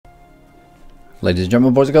Ladies and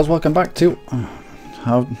gentlemen, boys and girls, welcome back to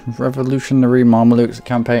our Revolutionary Mamluks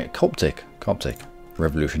campaign, Coptic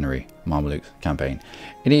Revolutionary Mamluks campaign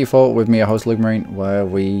in EU4 with me, your host Luckymarine, where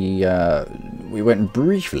we went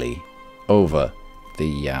briefly over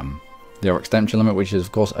the overextension limit, which is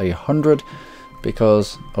of course 100,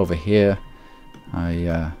 because over here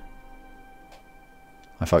I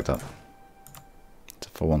fucked up,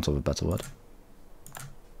 for want of a better word.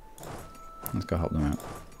 Let's go help them out.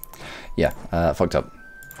 Yeah, fucked up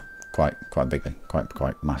quite bigly,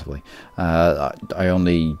 quite massively. I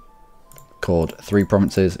only called 3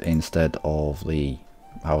 provinces instead of the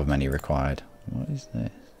however many required. What is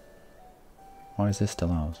this? Why is this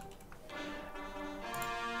still ours?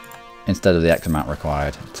 Instead of the X amount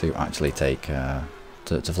required to actually take to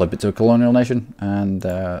flip it to a colonial nation, and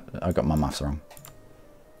I got my maths wrong.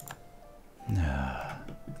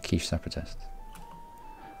 Quiche separatists.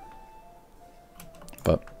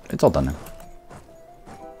 But it's all done now.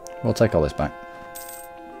 We'll take all this back.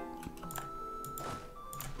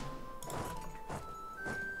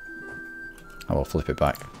 I will flip it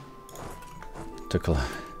back to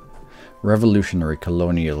revolutionary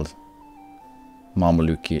colonial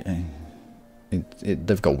Mamluki.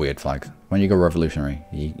 They've got weird flags. When you go revolutionary,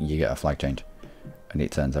 you get a flag change, and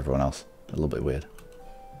it turns everyone else a little bit weird.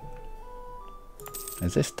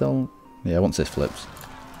 Is this still? Yeah, once this flips.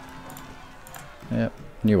 Yep,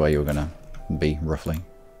 knew where you were gonna be, roughly.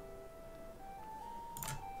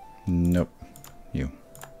 Nope. You.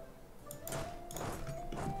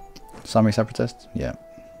 Sami separatists? Yeah.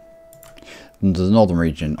 The northern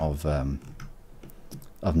region of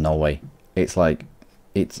Norway. It's like,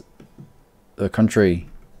 it's a country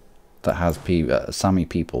that has Sami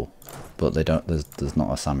people, but they don't. There's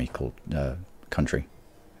not a Sami called country.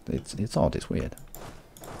 It's odd. It's weird.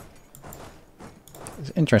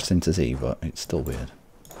 It's interesting to see, but it's still weird.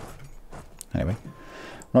 Anyway,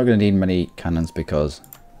 we're not going to need many cannons because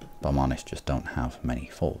Balmanis just don't have many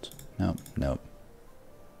forts. Nope. And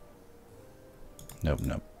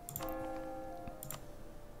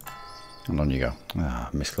on you go.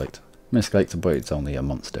 Misclicked. Misclicked, but it's only a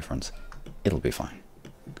month's difference. It'll be fine.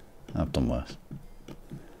 I've done worse.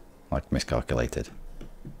 Like miscalculated.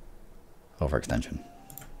 Overextension.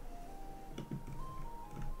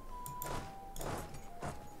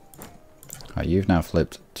 Right, you've now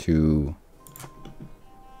flipped to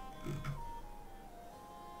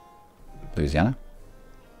Louisiana.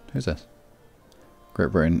 Who's this?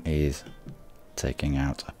 Great Britain is taking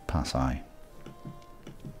out Passai.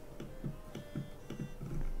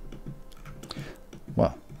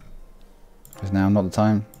 Well, is now not the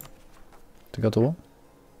time to go to war?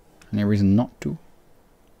 Any reason not to?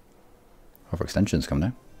 Overextensions come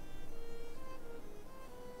now.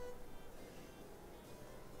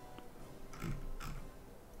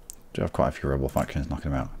 Do have quite a few rebel factions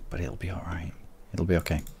knocking about, but it'll be alright. It'll be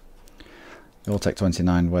okay. You'll take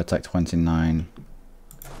 29, we'll take 29.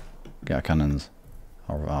 Get our cannons,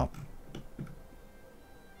 our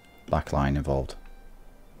backline involved.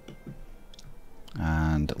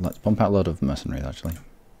 And let's pump out a load of mercenaries actually.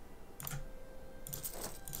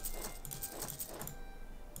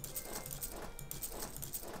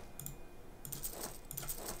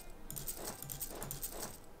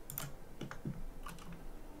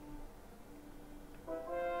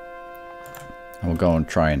 And we'll go and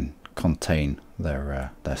try and contain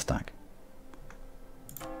their stack.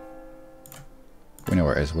 We know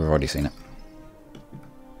where it is. We've already seen it.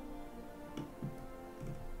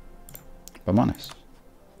 Balmanis.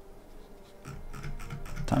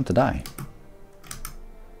 Time to die.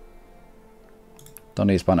 Don't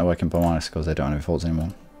need Span to work in Balmanis because they don't have any forts anymore.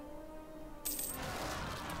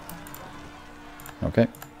 Okay.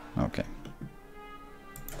 Okay.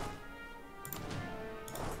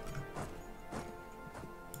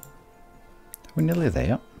 We're nearly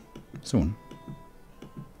there, soon.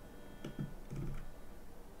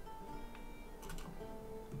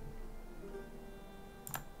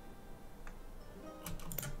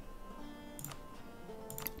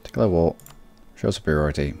 Declare war, show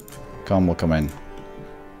superiority, Khan will come in,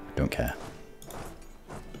 don't care.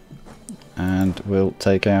 And we'll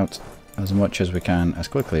take out as much as we can, as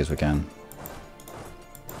quickly as we can.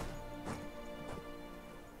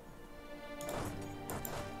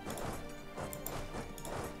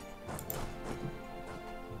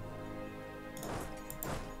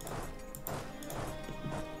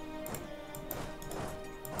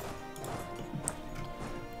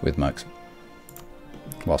 With Mercs,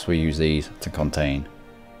 whilst we use these to contain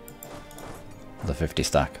the 50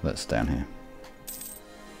 stack that's down here.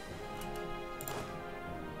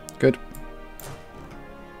 Good.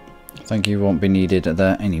 Thank you won't be needed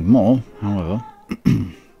there anymore, however.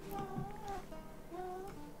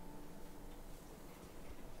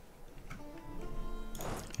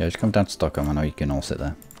 Yeah, just come down to Stockholm. I know you can all sit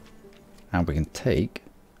there. And we can take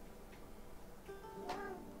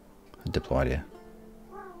a diplo idea.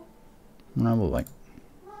 No, we'll wait.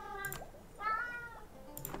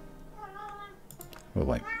 We'll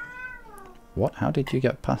wait. What? How did you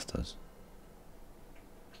get past us?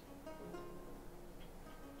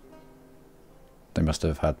 They must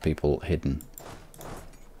have had people hidden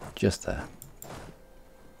just there.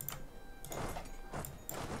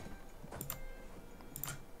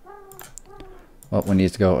 Well, we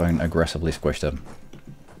need to go and aggressively squish them.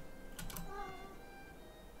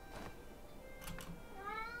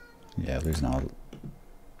 Yeah, losing our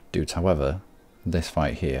dudes. However, this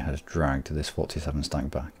fight here has dragged this 47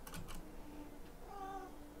 stack back.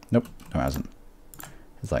 Nope, no it hasn't.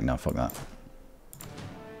 It's like, no, fuck that.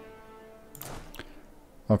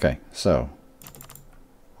 Okay, so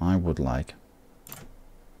I would like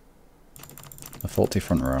a 40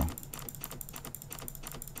 front row.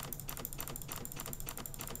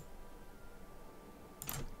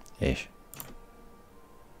 Ish.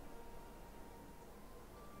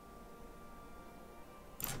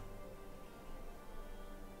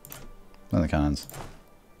 Then the cannons.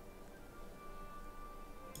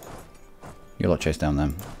 You lot chase down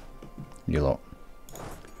them. You lot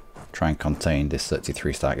try and contain this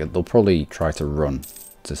 33 stack. They'll probably try to run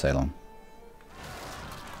to Ceylon.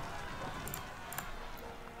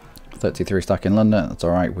 33 stack in London, that's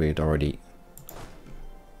alright, we'd already...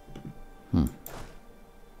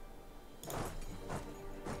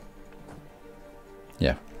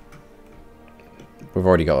 Yeah. We've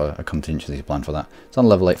already got a contingency plan for that. It's on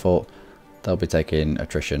level 8 fort. They'll be taking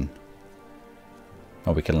attrition.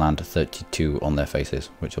 Or we can land 32 on their faces,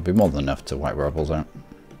 which will be more than enough to wipe rebels out.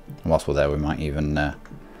 And whilst we're there, we might even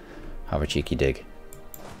have a cheeky dig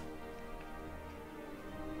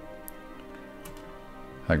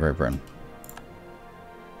at Great Britain.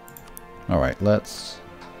 Alright, let's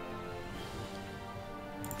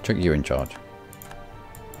chuck you in charge.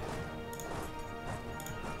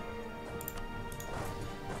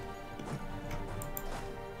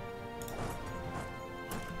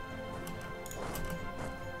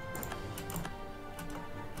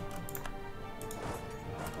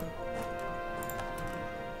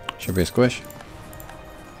 Should be a squish.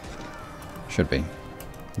 Should be.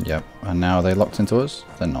 Yep. And now are they locked into us?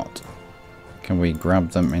 They're not. Can we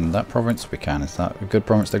grab them in that province? We can. Is that a good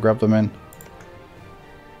province to grab them in?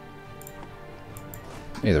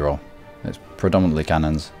 Either or. It's predominantly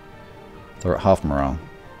cannons. They're at half morale.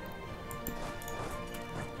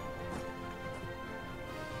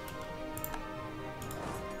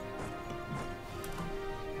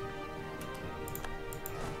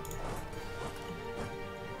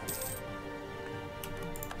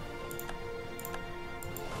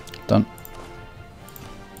 Done.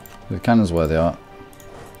 The cannons where they are.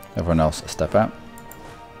 Everyone else step out.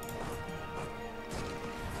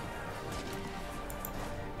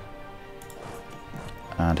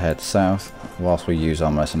 And head south whilst we use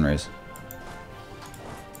our mercenaries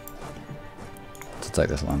to take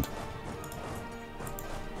this land.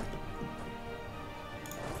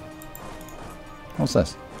 What's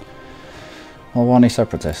this? Alwani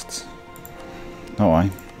separatists. Oh, why?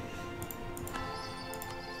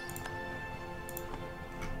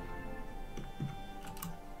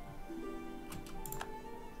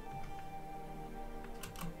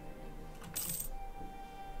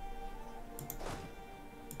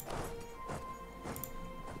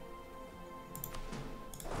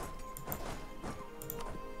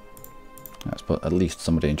 Let's put at least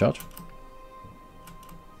somebody in charge.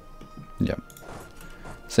 Yep.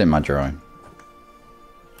 Same Maggiore.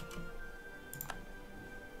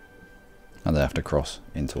 And they have to cross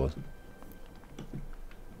into us.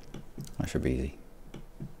 That should be easy.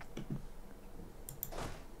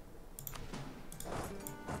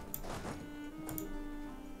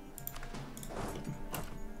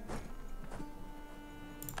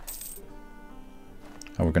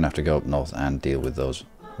 And we're going to have to go up north and deal with those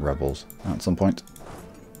rebels at some point.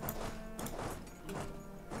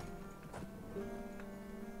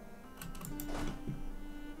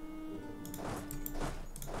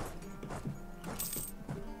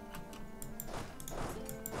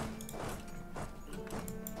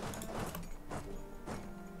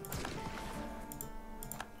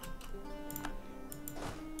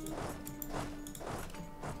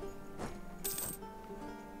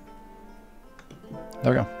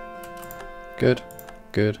 There we go. Good.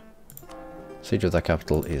 Good. Siege of their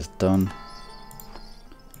capital is done.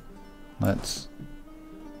 Let's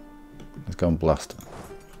go and blast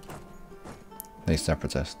These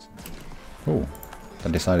separatists. Oh,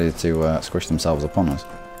 they decided to squish themselves upon us.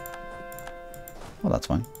 Well, that's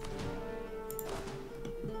fine.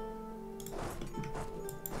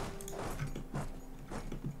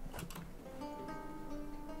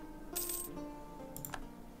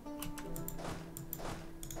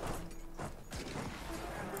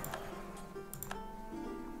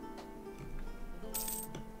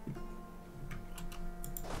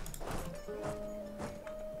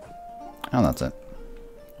 And that's it.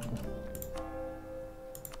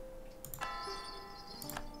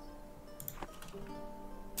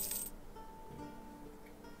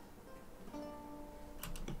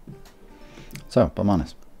 So,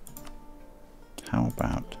 Bananas, how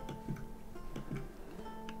about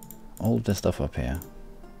all this stuff up here?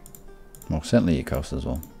 Well, certainly your coast as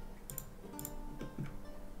well.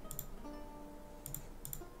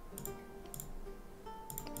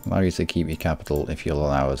 Allow you to keep your capital if you'll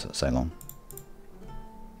allow us Ceylon.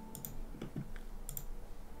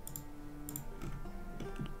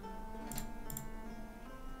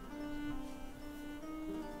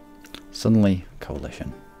 Suddenly,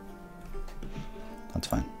 coalition. That's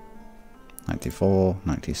fine. 94,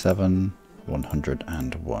 97,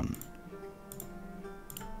 101.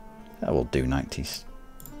 That will do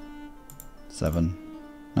 97,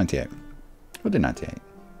 98. We'll do 98.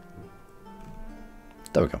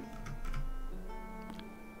 There we go.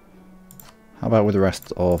 How about with the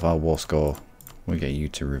rest of our war score, we get you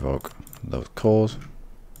to revoke those cores.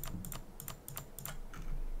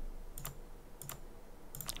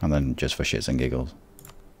 And then just for shits and giggles,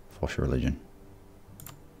 force your religion.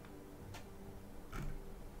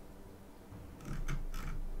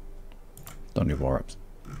 Don't do war ups.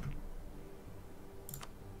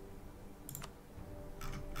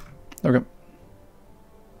 There we go.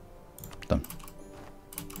 Done.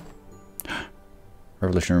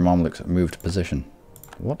 Revolutionary Mamluks moved position.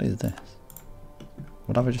 What is this?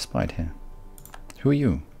 What have I just spied here? Who are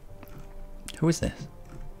you? Who is this?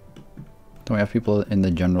 Don't we have people in the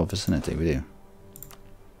general vicinity with you?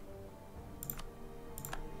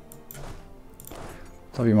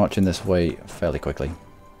 So I'll be marching this way fairly quickly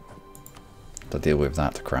to deal with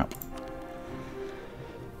that crap.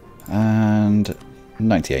 And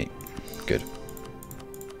 98. Good.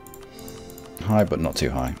 High but not too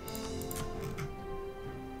high.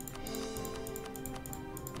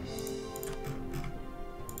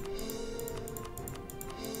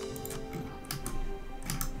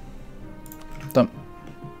 Done.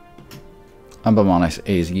 And Bananas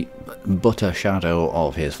is but a shadow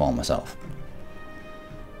of his former self.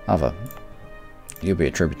 However, you'll be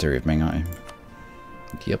a tributary of Ming, aren't you?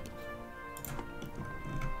 Yep.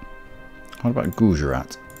 What about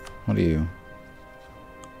Gujarat? What are you?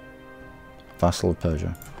 Vassal of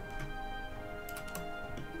Persia.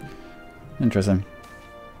 Interesting.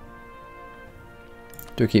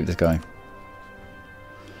 Do keep this guy.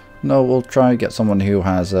 No, we'll try and get someone who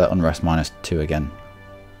has unrest -2 again.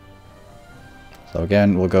 So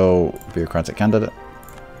again, we'll go bureaucratic candidate.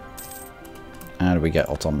 And we get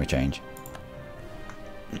autonomy change.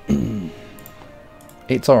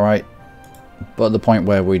 It's alright. But at the point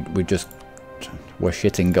where we're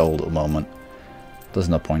shitting gold at the moment, there's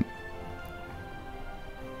no point.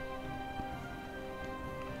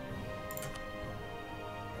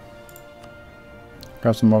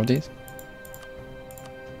 Grab some more of these.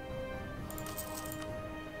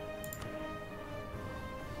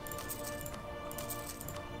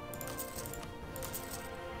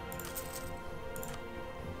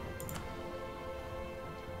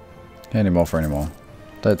 Any more for any more.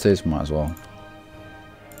 That is, might as well.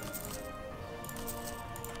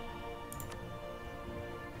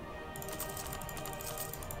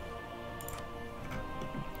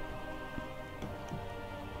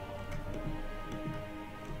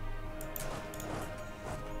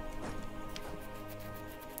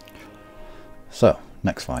 So,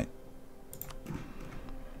 next fight.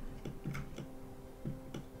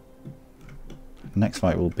 Next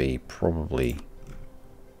fight will be probably...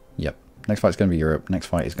 Yep. Next fight's going to be Europe. Next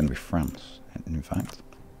fight is going to be France, in fact.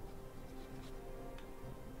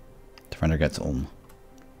 Defender gets Ulm.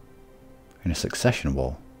 In a succession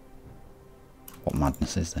war. What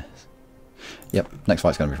madness is this? Yep. Next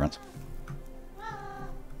fight's going to be France.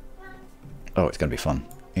 Oh, it's going to be fun.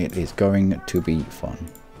 It is going to be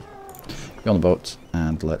fun. You're on the boat,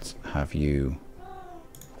 and let's have you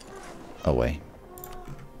away.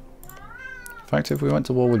 In fact, if we went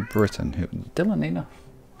to war with Britain, who... Dylan, enough.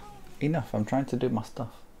 Enough, I'm trying to do my stuff.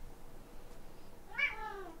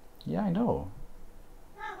 Yeah, I know.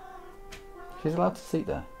 She's allowed to sit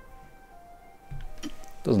there.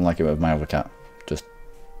 Doesn't like it with my other cat. Just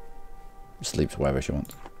sleeps wherever she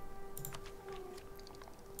wants.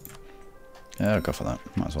 Yeah, I'll go for that.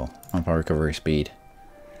 Might as well. Manpower recovery speed.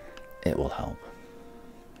 It will help.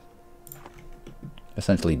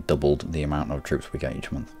 Essentially doubled the amount of troops we get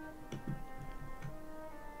each month.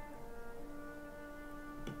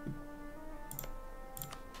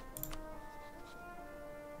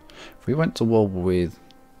 If we went to war with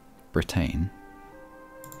Britain,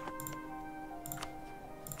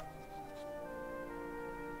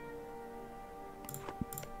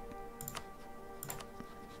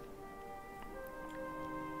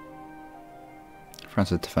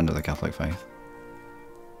 France is a defender of the Catholic faith.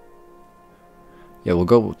 Yeah, we'll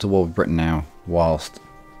go to war with Britain now, whilst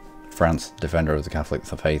France, defender of the Catholic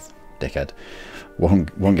faith, dickhead, won't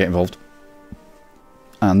get involved.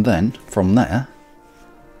 And then, from there,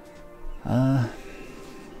 we'll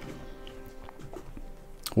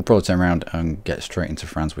probably turn around and get straight into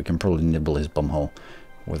France. We can probably nibble his bumhole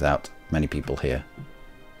without many people here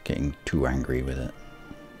getting too angry with it.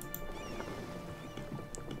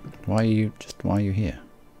 Why are you here?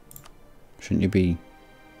 Shouldn't you be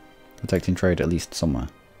protecting trade at least somewhere?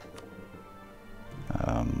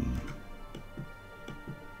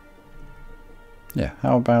 Yeah,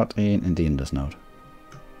 how about an Indian Indus node?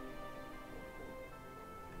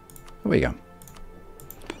 There we go.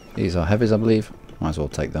 These are heavies, I believe. Might as well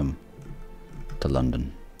take them to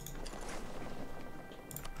London.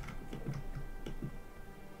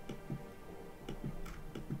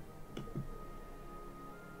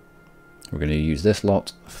 We're going to use this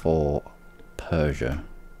lot for Persia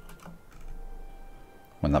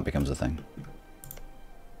when that becomes a thing.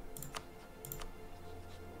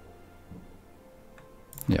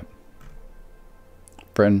 Yep.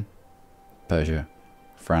 Britain, Persia,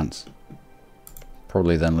 France,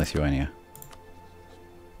 probably then Lithuania.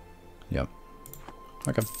 Yep.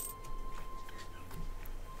 Okay.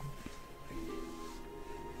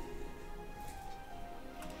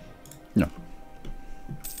 No.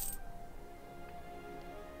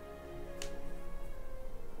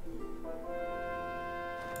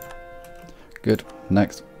 Good.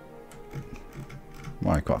 Next.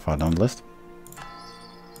 Why quite far down the list?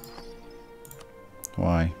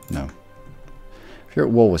 Why? No. If you're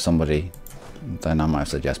at war with somebody, then I might have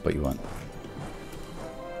said yes, but you weren't.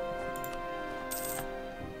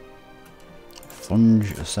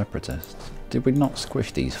 Funge separatists. Did we not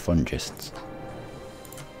squish these fungists?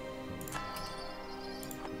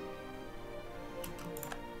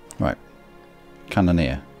 Right.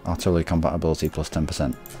 Cannoneer. Artillery compatibility plus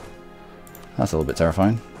 10%. That's a little bit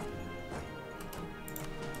terrifying.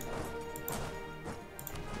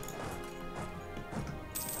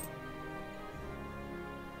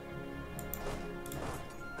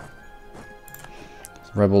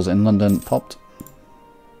 Rebels in London popped.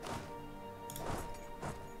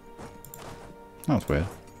 That was weird.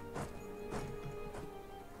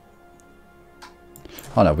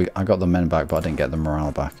 Oh no, I got the men back, but I didn't get the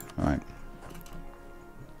morale back. Alright.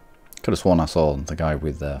 Could have sworn I saw the guy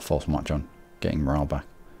with the false march on getting morale back,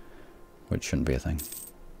 which shouldn't be a thing.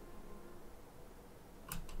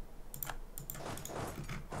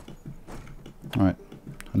 Alright.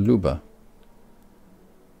 Luba.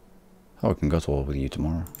 Oh, we can go to war with you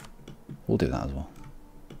tomorrow. We'll do that as well.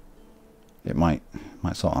 It might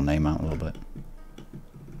sort our name out a little bit.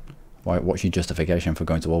 Why? What's your justification for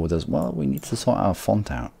going to war with us? Well, we need to sort our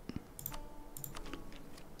font out.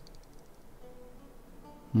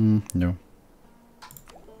 No.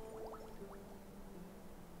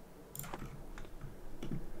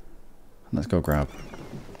 Let's go grab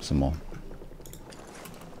some more.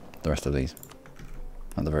 The rest of these,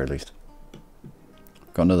 at the very least.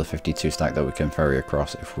 Got another 52 stack that we can ferry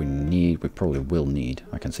across if we need. We probably will need.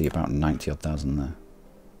 I can see about 90 odd thousand there.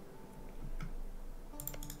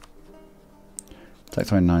 Tech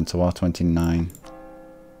 29 to R29.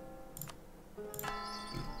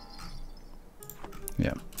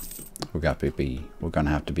 Yeah, we're gonna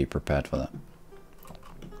have to be prepared for that.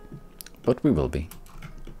 But we will be.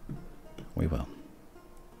 We will.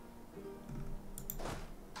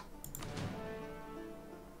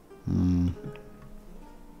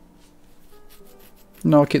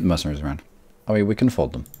 No, I'll keep the mercenaries around. I mean, we can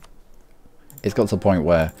afford them. It's got to the point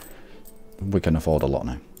where we can afford a lot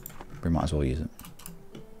now. We might as well use it.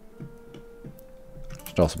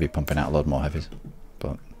 Should also be pumping out a lot more heavies,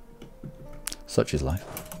 but such is life.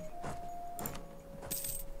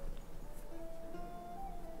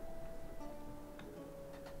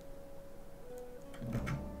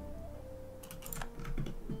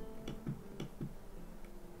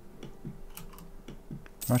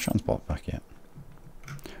 Our transport back yet?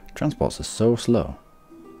 Transports are so slow.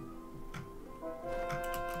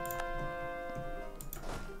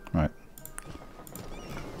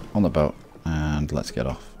 on the boat and let's get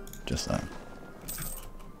off. Just there.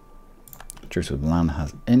 Truce with Milan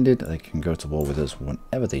has ended. They can go to war with us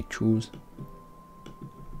whenever they choose.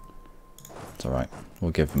 It's alright.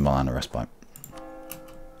 We'll give Milan a respite.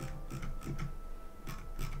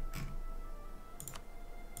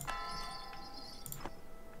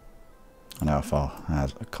 And how far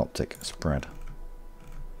has a Coptic spread?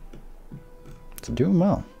 It's doing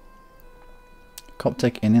well.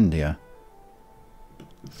 Coptic in India.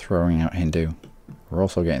 Throwing out Hindu. We're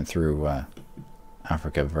also getting through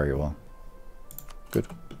Africa very well. Good.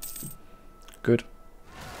 Good.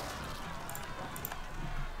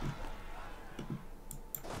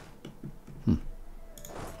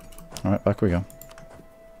 Alright, back we go.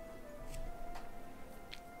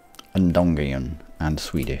 Ndongian and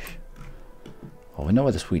Swedish. Well, we know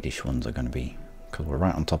where the Swedish ones are going to be, because we're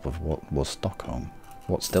right on top of what was Stockholm.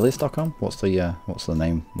 What still is Stockholm? What's the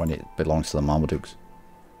name when it belongs to the Mamluks?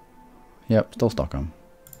 Yep, still Stockholm.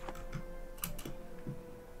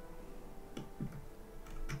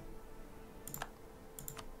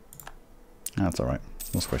 That's alright.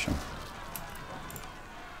 We'll squish him.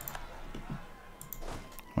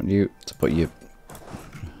 I want you to put your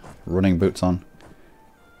running boots on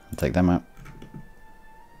and take them out.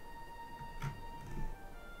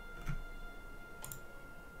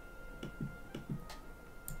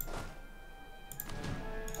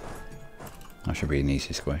 That should be an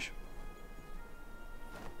easy squish.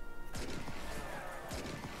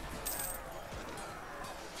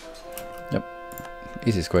 Yep,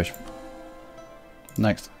 easy squish.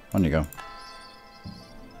 Next, on you go.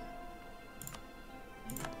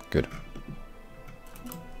 Good.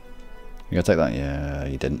 You gonna take that? Yeah,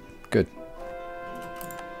 you didn't. Good.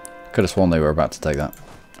 Could have sworn they were about to take that,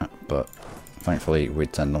 but thankfully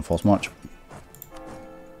we'd send on force march.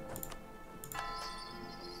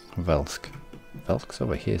 Velsk. Velsk's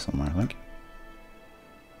over here somewhere, I think.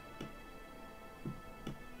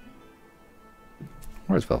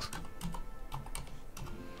 Where is Velsk?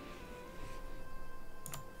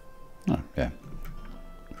 Oh, yeah.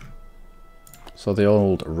 So the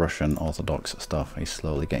old Russian Orthodox stuff is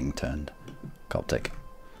slowly getting turned Coptic.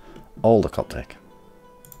 All the Coptic.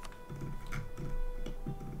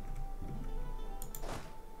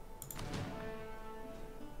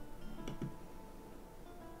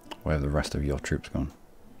 Where have the rest of your troops gone?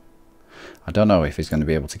 I don't know if he's going to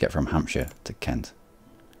be able to get from Hampshire to Kent.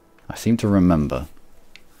 I seem to remember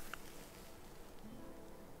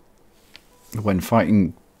when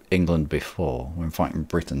fighting England before, when fighting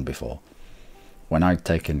Britain before, when I'd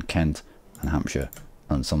taken Kent and Hampshire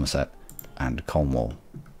and Somerset and Cornwall,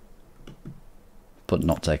 but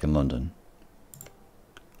not taken London,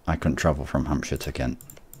 I couldn't travel from Hampshire to Kent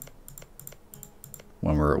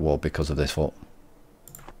when we were at war because of this fort.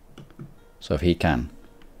 So if he can,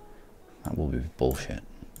 that will be bullshit.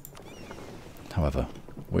 However,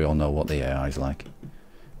 we all know what the AI is like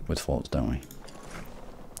with forts, don't we?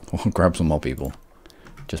 We'll grab some more people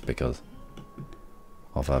just because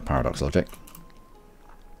of paradox logic.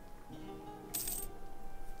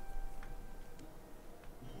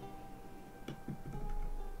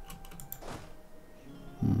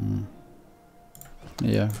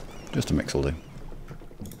 Yeah, just a mix will do.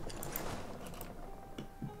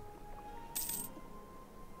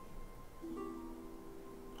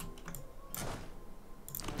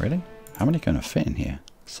 Really? How many can I fit in here?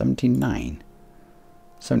 79.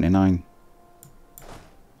 79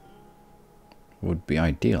 would be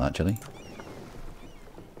ideal, actually.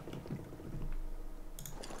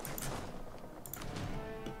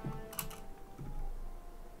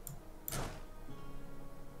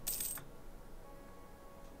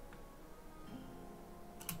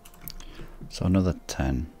 So another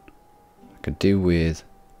 10. I could do with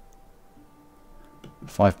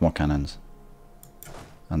 5 more cannons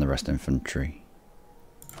and the rest infantry.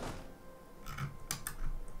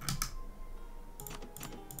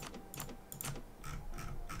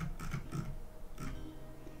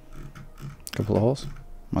 Couple of horse.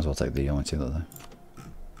 Might as well take the only two that are there.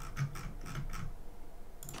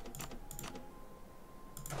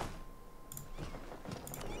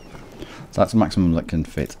 So that's the maximum that can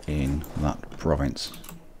fit in that province.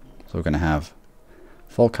 So we're going to have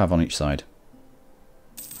 4 cav on each side.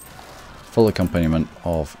 Full accompaniment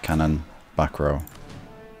of cannon, back row.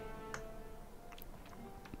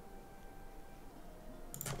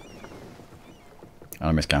 And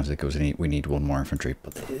I miscounted because we need 1 more infantry,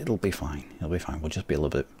 but it'll be fine. It'll be fine. We'll just be a little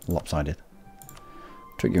bit lopsided.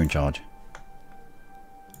 Trick you in charge.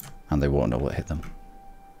 And they won't know what hit them.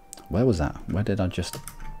 Where was that? Where did I just...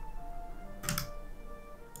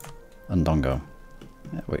 Ndongo.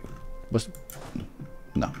 Yeah, wait.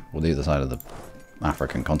 No, we'll do the side of the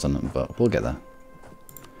African continent, but we'll get there.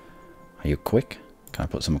 Are you quick? Can I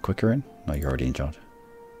put some quicker in? No, you're already in charge.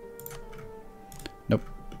 Nope.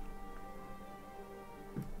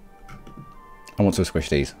 And once we squish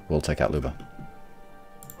these, we'll take out Luba.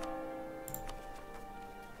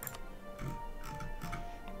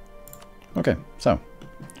 Okay, so,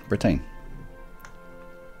 Britain.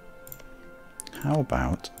 How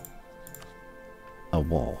about a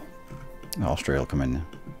wall? Austria will come in now.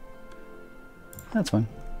 That's fine.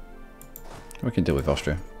 We can deal with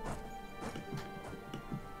Austria.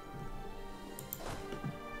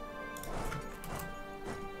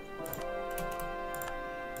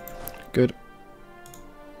 Good.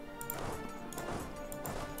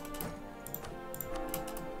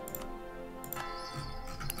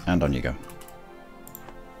 And on you go.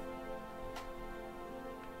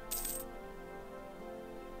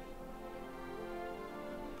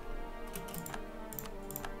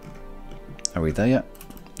 Are we there yet?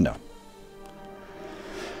 No.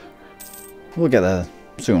 We'll get there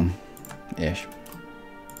soon-ish.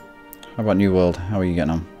 How about New World? How are you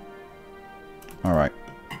getting on? Alright.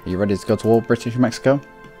 Are you ready to go to war, British Mexico?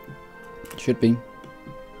 Should be.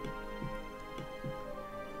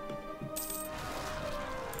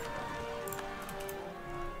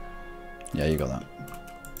 Yeah, you got that.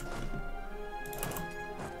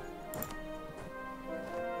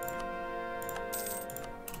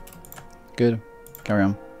 Good. Carry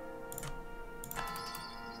on.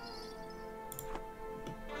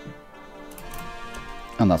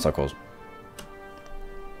 And that's our cause.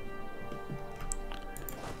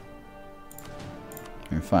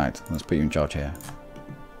 In fact, let's put you in charge here.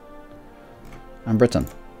 And Britain.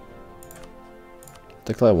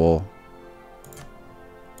 Declare war.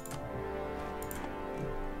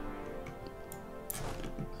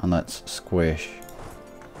 And let's squish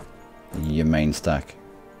your main stack.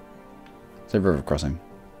 Is it river crossing?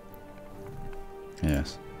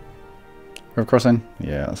 Yes. River crossing?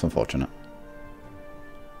 Yeah, that's unfortunate.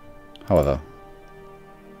 However,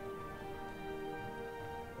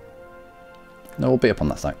 no, we'll be up on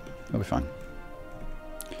that stack. It'll be fine.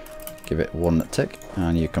 Give it one tick,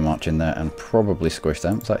 and you can march in there and probably squish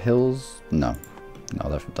them. Is that hills? No. No,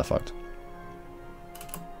 they're fucked.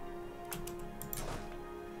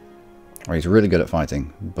 Or he's really good at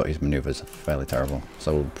fighting, but his maneuvers are fairly terrible.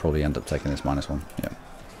 So we'll probably end up taking this -1. Yeah.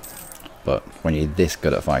 But when you're this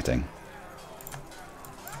good at fighting,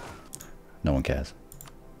 no one cares.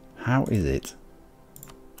 How is it?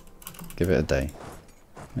 Give it a day.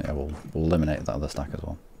 Yeah, we'll eliminate that other stack as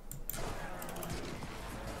well.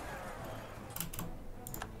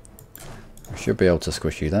 We should be able to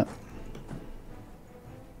squish you that.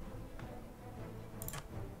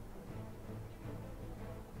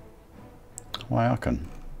 Why Aachen?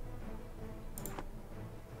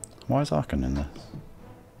 Why is Aachen in this?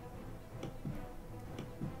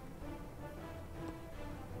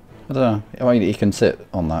 I don't know. I mean, he can sit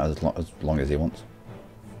on that as long as he wants.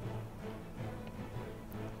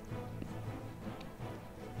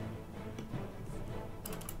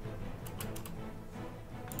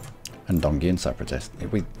 And Dongian separatist.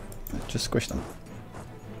 We just squish them.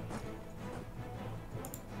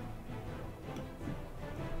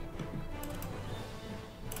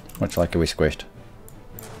 Much like we squished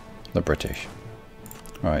the British.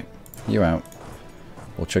 Right, you out.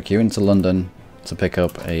 We'll chuck you into London to pick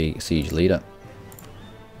up a siege leader.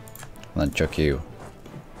 And then chuck you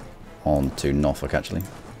on to Norfolk actually.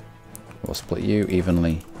 We'll split you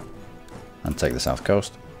evenly and take the south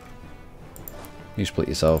coast. You split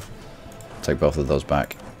yourself, take both of those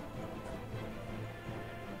back.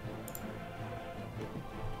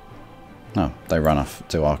 No, they ran off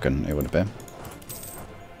to Aachen, it would have been.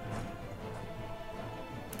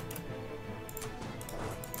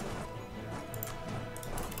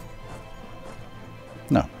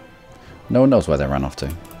 No. No one knows where they ran off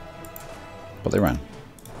to. But they ran.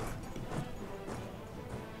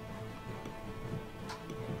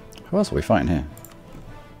 Who else are we fighting here?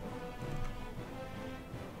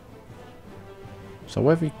 So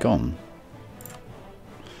where have you gone?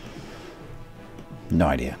 No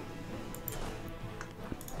idea.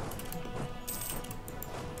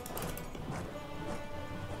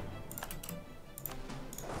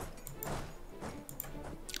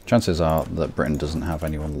 Chances are that Britain doesn't have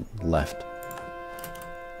anyone left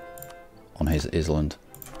on his island,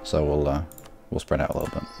 so we'll spread out a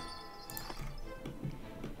little bit.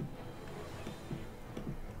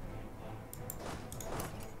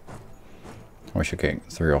 We should get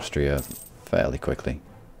through Austria fairly quickly.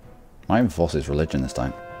 Might even force his religion this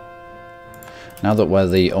time. Now that we're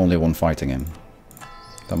the only one fighting him,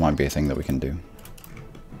 that might be a thing that we can do.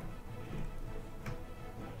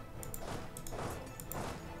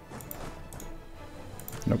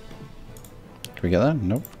 Can we get there?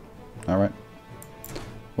 Nope. Alright.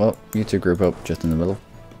 Well, you two group up just in the middle.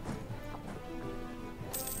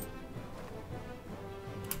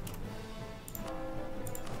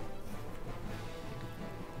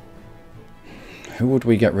 Who would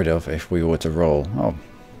we get rid of if we were to roll? Oh,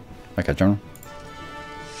 okay, General.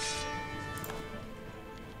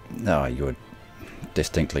 No, you were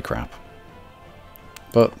distinctly crap.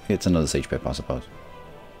 But it's another siege pip, I suppose.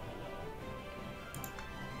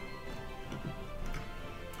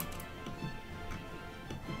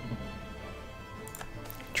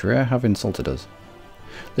 Trier have insulted us.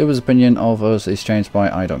 Liver's opinion of us is changed by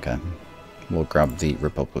I don't care. We'll grab the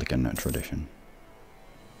Republican tradition.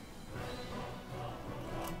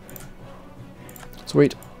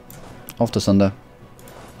 Sweet. Off to Sunder.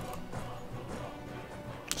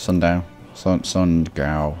 Sundown.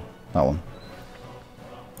 Sundgao. That one.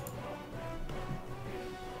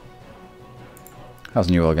 How's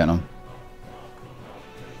New World getting on?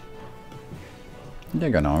 They're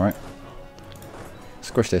going alright.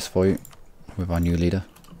 Squish this for you with our new leader.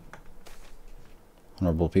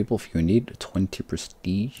 Honourable people, if you need 20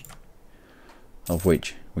 prestige, of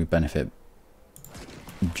which we benefit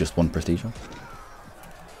just 1 prestige of.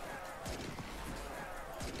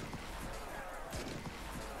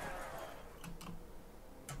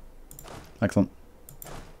 Excellent.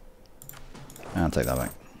 I'll take that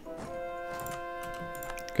back.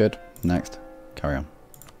 Good. Next. Carry on.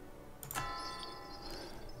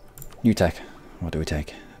 New tech. What do we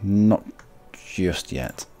take? Not just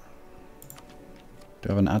yet. Do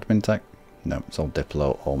we have an admin tech? No, it's all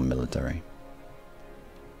Diplo or military.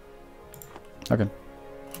 Okay.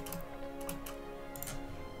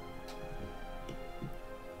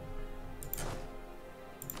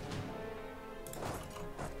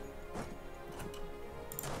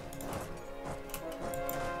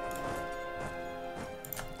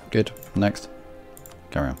 Good. Next.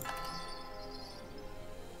 Carry on.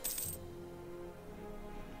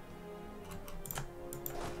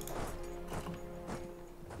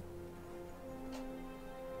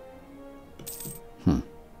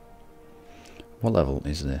 What level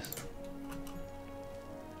is this?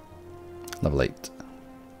 Level 8.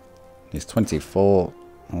 It's 24.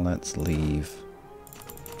 Let's leave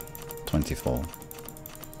 24.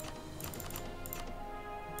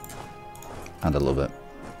 And a little bit.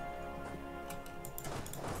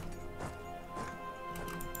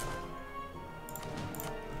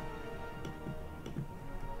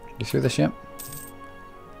 You through this yet?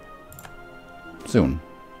 Soon.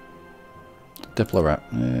 Diplo rep.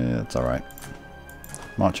 Yeah, it's alright.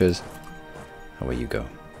 Marches. Away you go.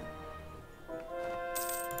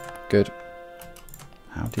 Good.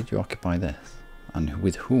 How did you occupy this? And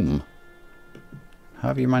with whom? How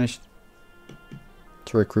have you managed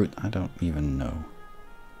to recruit? I don't even know.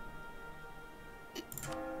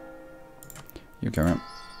 You carry on.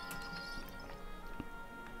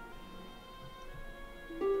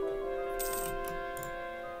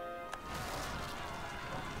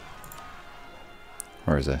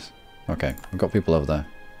 Where is this? Okay, we've got people over there.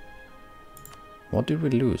 What did we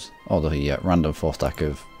lose? Oh, the random 4 stack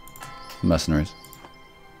of mercenaries.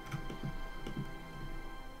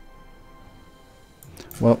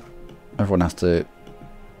 Well, everyone has to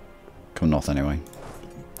come north anyway.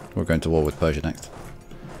 We're going to war with Persia next.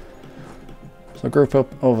 So group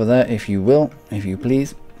up over there if you will, if you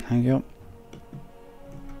please. Hang you up.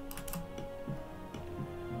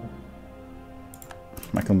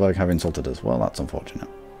 Mecklenburg have insulted us. Well, that's unfortunate.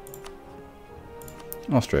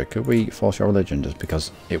 Austria, could we force your religion just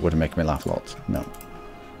because it would make me laugh lots? No.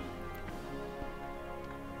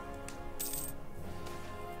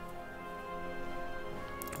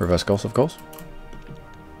 Reverse course, of course.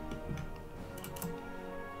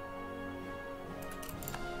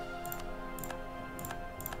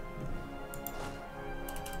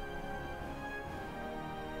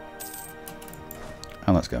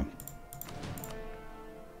 And let's go.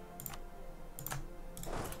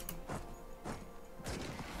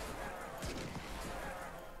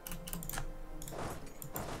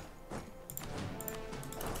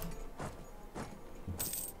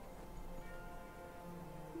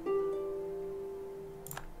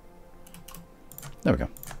 There we go.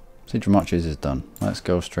 Siege of Marches is done. Let's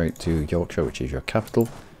go straight to Yorkshire, which is your capital,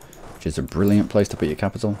 which is a brilliant place to put your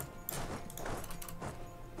capital.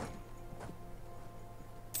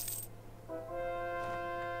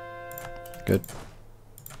 Good.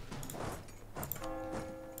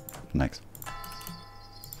 Next.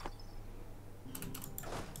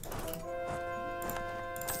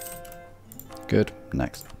 Good.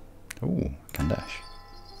 Next. Ooh, Kandesh.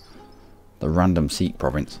 The random Sikh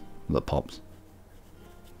province that pops.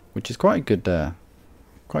 Which is quite a good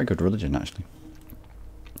Quite a good religion, actually.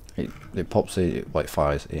 It pops it like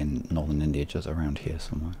fires in northern India, just around here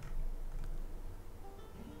somewhere.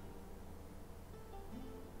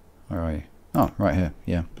 Where are you? Oh, right here,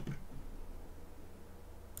 yeah.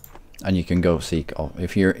 And you can go seek off,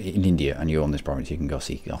 if you're in India and you own this province, you can go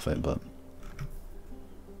seek off it, but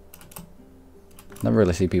never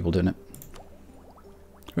really see people doing it.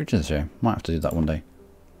 Which is a shame. Might have to do that one day.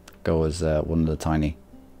 Go as one of the tiny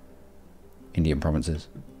Indian provinces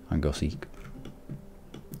and go seek.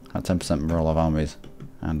 At 10% morale of armies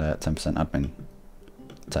and 10% admin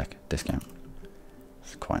tech discount.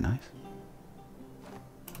 It's quite nice.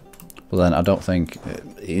 But then I don't think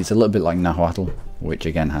it's a little bit like Nahuatl, which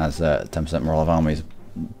again has 10% morale of armies,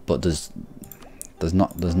 but there's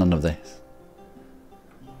none of this.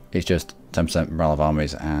 It's just 10% morale of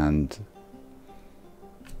armies, and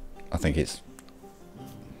I think it's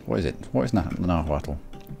what is it? What is Nahuatl?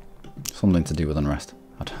 Something to do with unrest.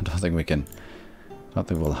 I don't think we can. I don't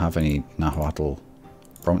think we'll have any Nahuatl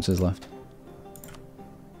provinces left.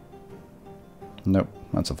 Nope,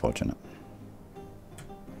 that's unfortunate.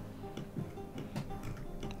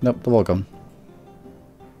 Nope, they're all gone.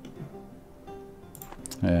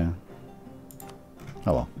 Yeah.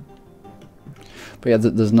 Oh well. But yeah,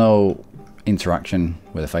 there's no interaction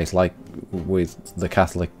with the faith like with the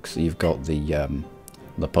Catholics. You've got the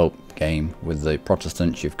Pope game. With the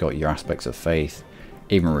Protestants, you've got your aspects of faith.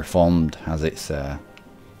 Even Reformed has its is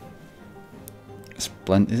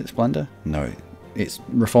it Splendor? No, it's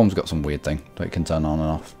Reformed's got some weird thing that it can turn on and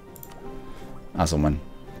off as and when.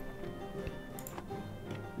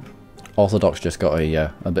 Orthodox just got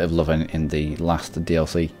a bit of love in the last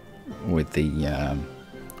DLC with the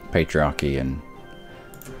patriarchy and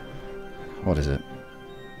what is it?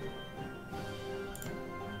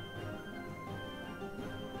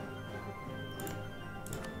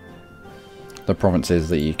 The provinces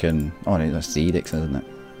that you can. Oh, no, that's the edicts, isn't it?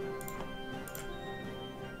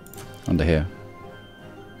 Under here,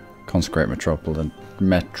 consecrate metropolitan.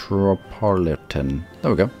 There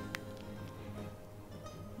we go.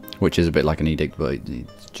 Which is a bit like an edict, but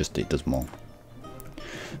it does more.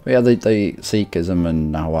 But yeah, the Sikhism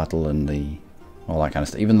and Nahuatl and all that kind of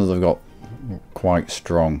stuff. Even though they've got quite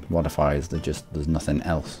strong modifiers, there's nothing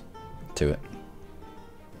else to it,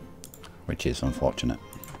 which is unfortunate.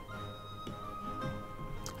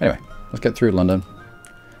 Anyway, let's get through London.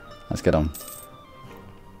 Let's get on.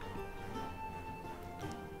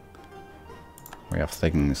 We have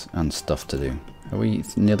things and stuff to do. Are we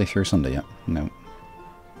nearly through Sunday yet? No.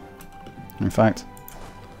 In fact,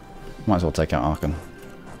 might as well take out Arkham.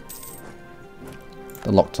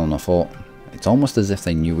 They're locked on the fort. It's almost as if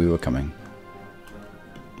they knew we were coming.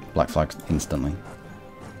 Black flags instantly.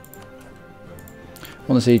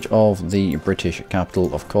 On the siege of the British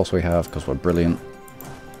capital, of course we have, because we're brilliant.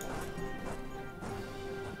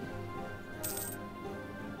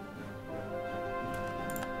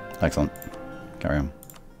 Excellent. Carry on.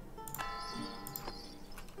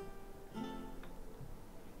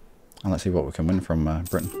 And let's see what we can win from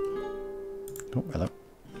Britain. Oh, hello.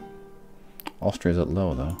 Austria's at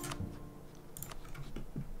low though.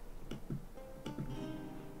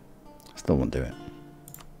 Still won't do it.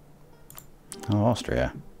 Oh,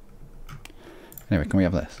 Austria. Anyway, can we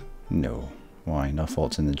have this? No. Why? No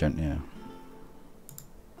forts in the gent. Yeah.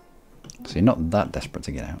 So you're not that desperate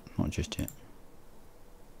to get out. Not just yet.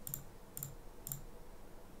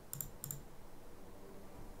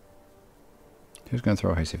 Who's going to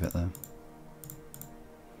throw a hasty fit there?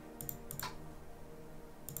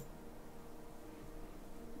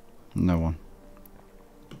 No one.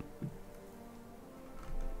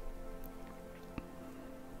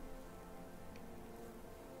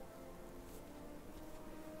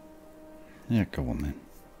 Yeah, go on then.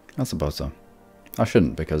 I suppose so. I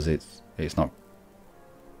shouldn't, because it's not.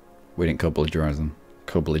 We didn't co-belligerent them.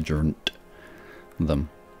 Co-belligerent them.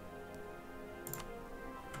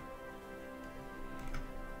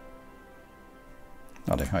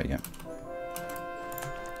 I'll do. How you get?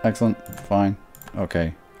 Excellent. Fine.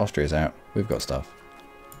 Okay. Austria's out. We've got stuff.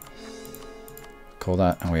 Call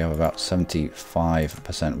that, and we have about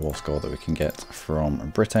 75% war score that we can get from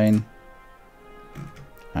Britain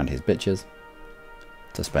and his bitches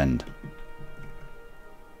to spend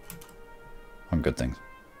on good things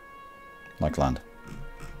like land.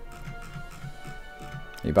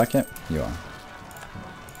 Are you back yet? You are.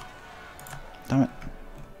 Damn it.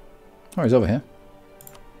 Oh, he's over here.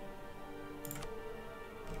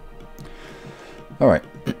 Alright.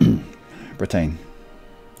 Britain.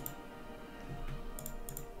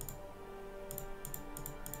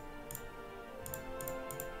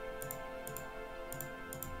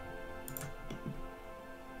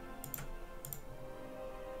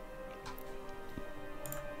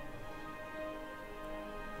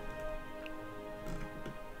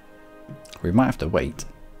 We might have to wait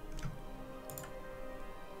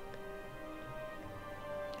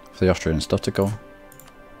for the Austrian stuff to go.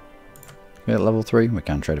 At level 3, we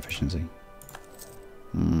can trade efficiency.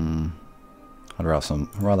 I'd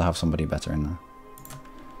rather have somebody better in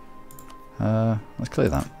there. Let's clear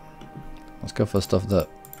that. Let's go for the stuff that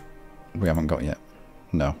we haven't got yet.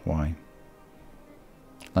 No, why?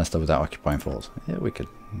 Let's do without occupying forts. Yeah, we could.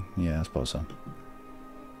 Yeah, I suppose so.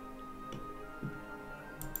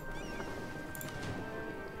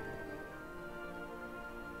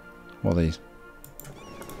 What are these?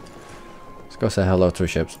 Let's go say hello to our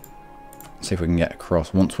ships. See if we can get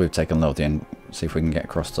across. Once we've taken Lothian, see if we can get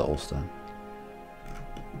across to Ulster.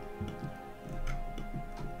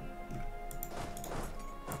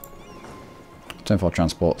 Turn for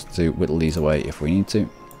transports to whittle these away if we need to.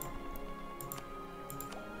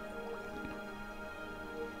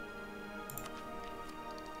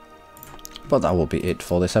 But that will be it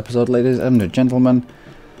for this episode, ladies and gentlemen.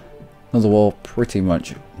 Another war pretty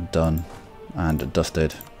much done and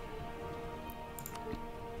dusted.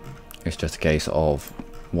 It's just a case of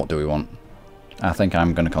what do we want. I think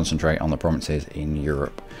I'm going to concentrate on the provinces in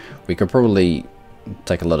Europe. We could probably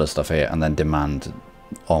take a lot of stuff here and then demand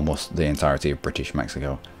almost the entirety of British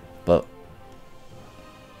Mexico, but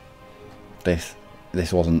this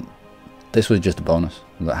was just a bonus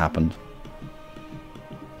that happened.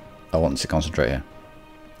 I wanted to concentrate here,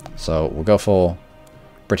 so we'll go for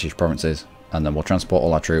British provinces and then we'll transport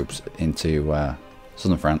all our troops into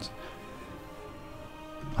southern France.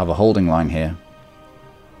 Have a holding line here.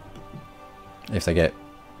 If they get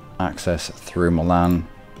access through Milan,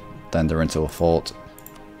 then they're into a fort.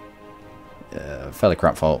 Fairly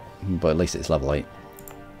crap fort, but at least it's level 8.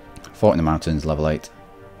 Fort in the mountains, level 8.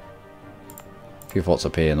 A few forts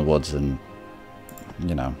up here in the woods, and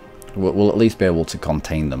you know, we'll at least be able to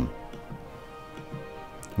contain them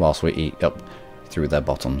whilst we eat up through their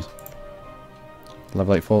bottoms.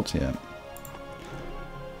 Level 8 forts, yeah.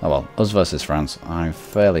 Oh well, us versus France. I'm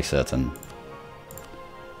fairly certain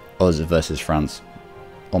us versus France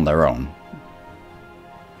on their own,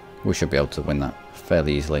 we should be able to win that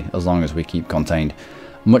fairly easily, as long as we keep contained,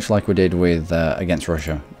 much like we did with against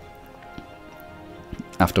Russia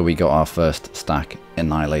after we got our first stack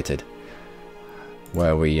annihilated,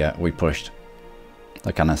 where we pushed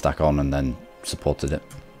the cannon stack on and then supported it,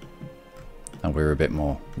 and we were a bit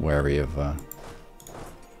more wary of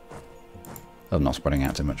not spreading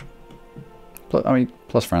out too much. But I mean,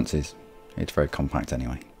 plus France it's very compact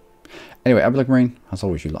anyway. Anyway, I'm Luckymarine. As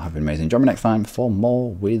always, you lot have been amazing. Join me next time for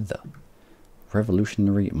more with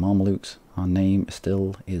Revolutionary Mamluks. Our name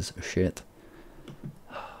still is shit.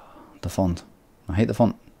 The font. I hate the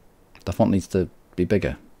font. The font needs to be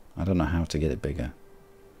bigger. I don't know how to get it bigger.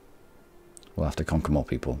 We'll have to conquer more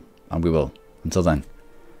people. And we will. Until then,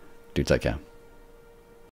 do take care.